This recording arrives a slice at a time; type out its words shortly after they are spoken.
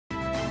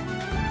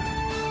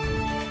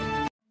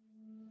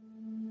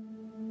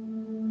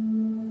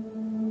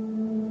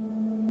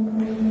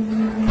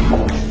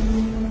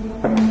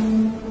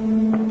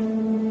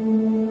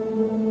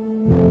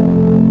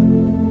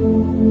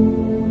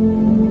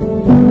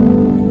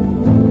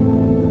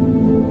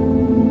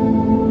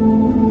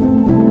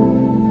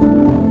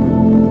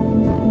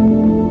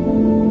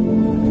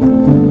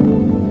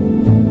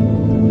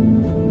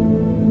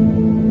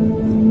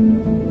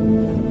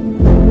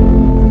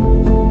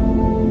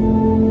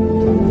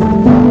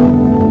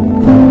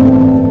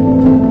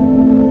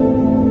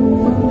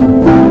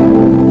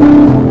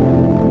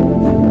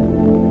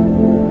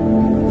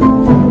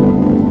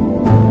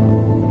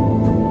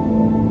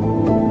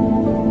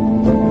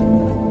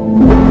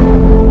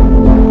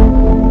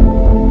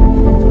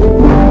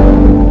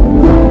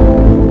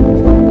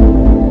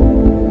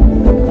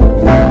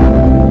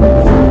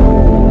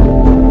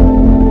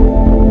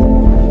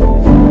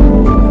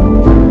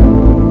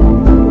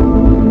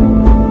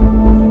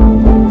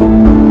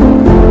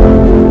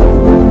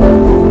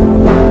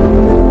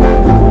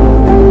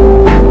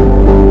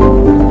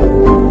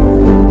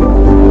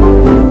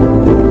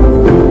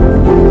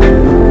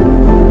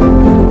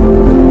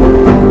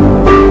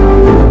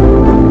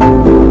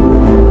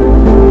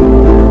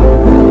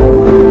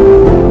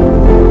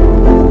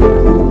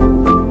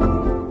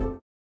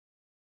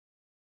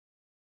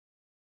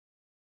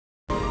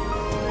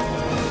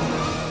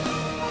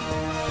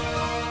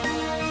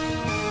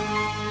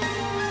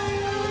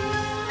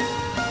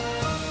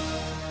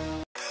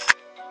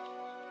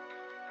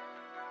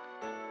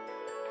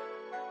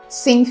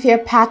Cynthia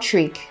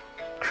Patrick,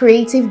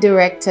 Creative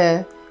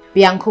Director,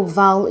 Bianco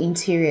Val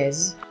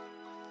Interiors.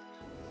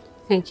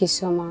 Thank you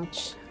so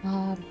much.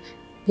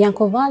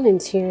 Bianco Val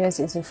Interiors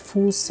is a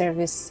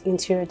full-service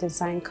interior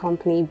design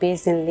company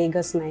based in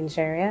Lagos,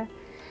 Nigeria.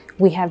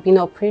 We have been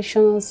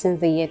operational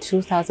since the year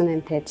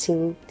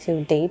 2013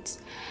 till date,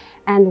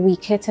 and we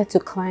cater to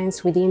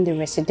clients within the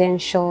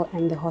residential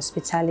and the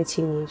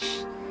hospitality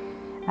niche.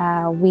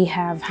 We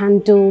have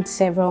handled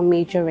several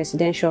major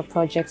residential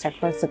projects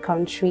across the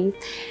country,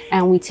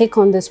 and we take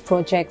on these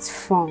projects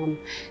from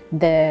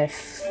the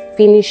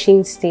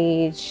finishing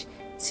stage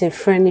to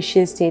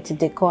furnishing stage to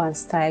decor and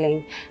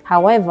styling.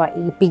 However,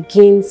 it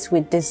begins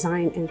with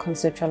design and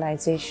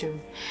conceptualization.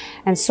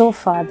 And so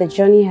far, the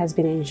journey has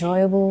been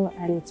enjoyable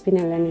and it's been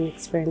a learning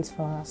experience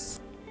for us.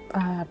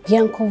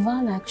 Bianco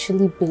Val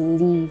actually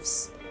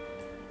believes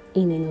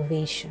in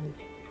innovation.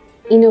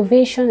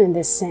 Innovation in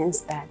the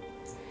sense that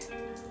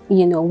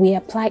we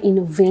apply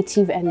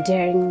innovative and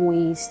daring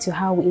ways to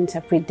how we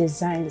interpret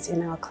designs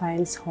in our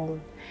client's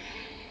home.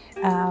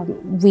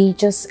 We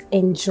just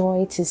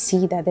enjoy to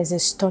see that there's a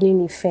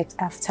stunning effect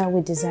after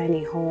we design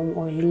a home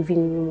or a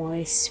living room or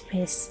a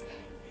space,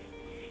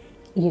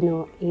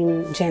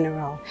 in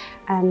general.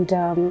 And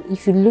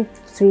if you look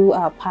through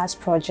our past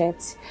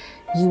projects,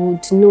 you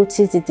would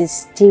notice the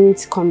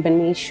distinct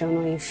combination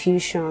or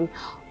infusion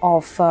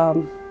of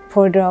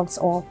products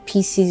or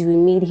pieces we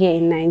made here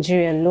in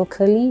Nigeria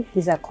locally.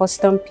 These are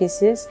custom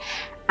pieces,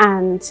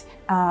 and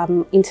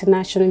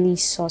internationally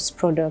sourced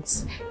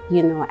products,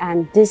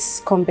 and this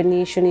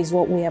combination is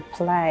what we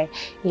apply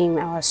in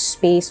our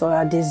space or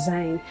our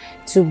design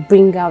to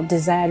bring out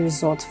desired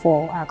results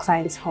for our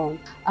client's home.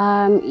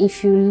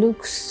 If you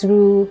look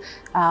through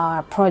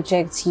our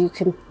projects, you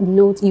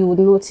would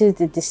notice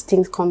the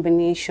distinct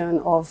combination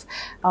of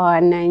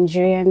our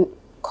Nigerian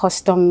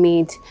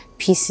custom-made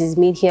pieces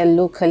made here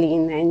locally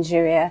in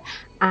Nigeria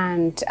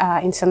and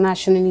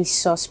internationally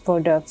sourced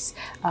products,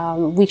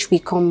 which we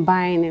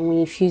combine and we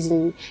infuse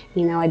in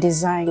our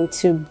design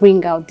to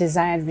bring out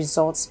desired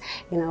results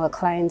in our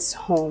client's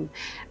home.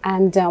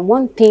 And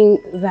one thing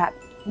that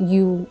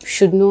you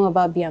should know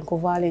about Bianco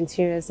Val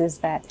Interiors is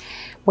that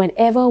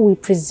whenever we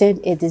present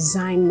a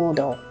design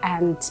model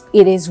and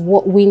it is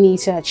what we need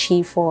to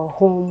achieve for a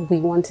home we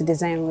want to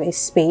design or a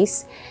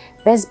space,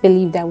 best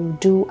believe that we'll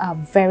do our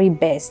very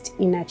best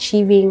in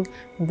achieving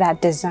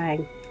that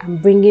design and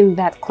bringing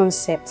that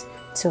concept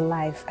to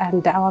life.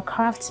 And our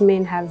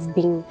craftsmen have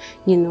been,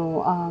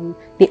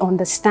 they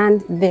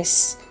understand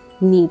this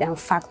need and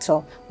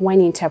factor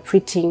when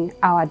interpreting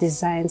our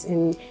designs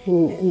in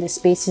the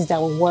spaces that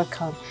we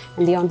work on,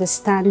 and they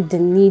understand the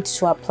need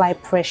to apply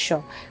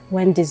pressure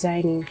when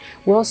designing.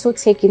 We also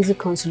take into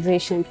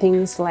consideration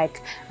things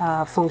like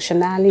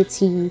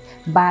functionality,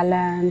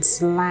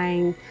 balance,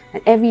 line,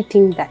 and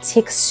everything that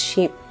takes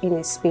shape in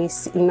a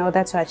space in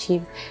order to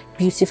achieve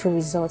beautiful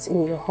results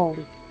in your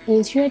home. The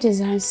interior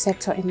design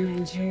sector in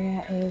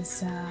Nigeria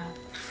is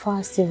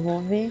fast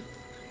evolving.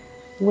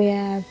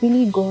 We're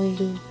really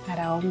going at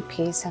our own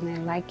pace, and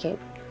I like it.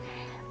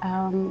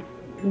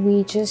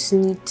 We just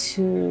need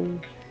to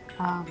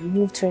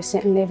move to a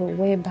certain level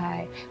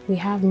whereby we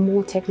have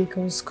more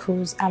technical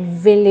schools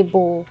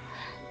available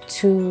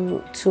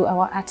to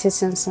our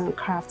artisans and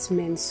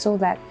craftsmen, so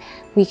that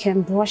we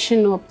can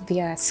brushen up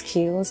their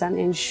skills and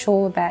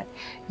ensure that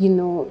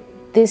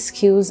these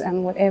skills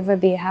and whatever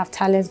they have,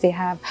 talents they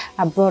have,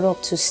 are brought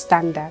up to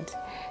standard.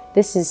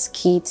 This is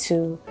key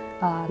to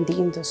the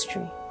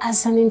industry.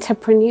 As an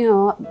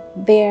entrepreneur,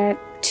 there are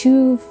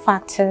two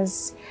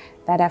factors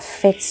that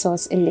affects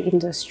us in the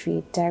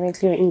industry,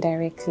 directly or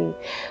indirectly.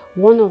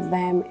 One of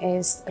them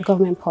is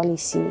government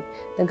policy.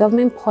 The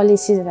government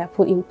policies that are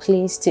put in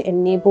place to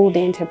enable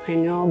the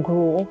entrepreneur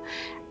grow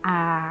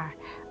are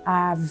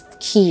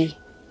key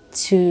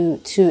to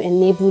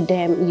enable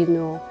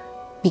them,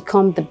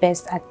 become the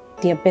best at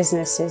their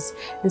businesses.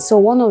 And so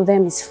one of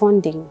them is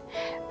funding.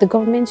 The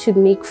government should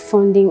make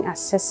funding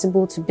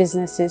accessible to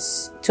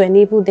businesses to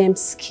enable them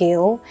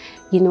scale,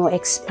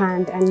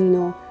 expand,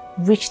 and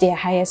reach their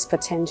highest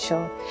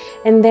potential.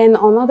 And then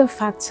another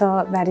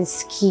factor that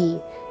is key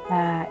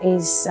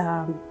is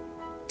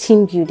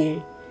team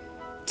building.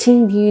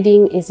 Team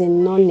building is a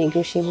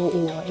non-negotiable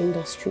in our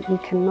industry.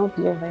 It cannot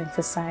be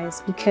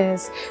overemphasized,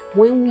 because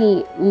when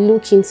we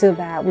look into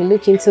that, we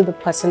look into the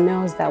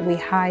personnel that we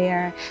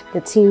hire,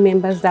 the team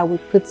members that we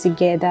put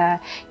together,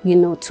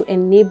 to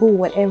enable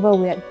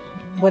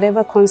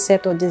whatever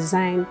concept or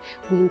design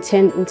we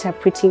intend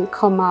interpreting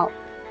come out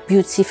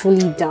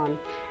beautifully done.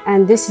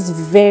 And this is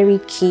very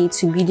key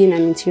to building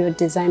an interior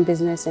design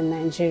business in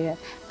Nigeria.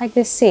 Like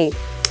they say,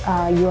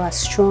 you are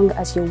strong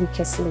as your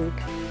weakest link.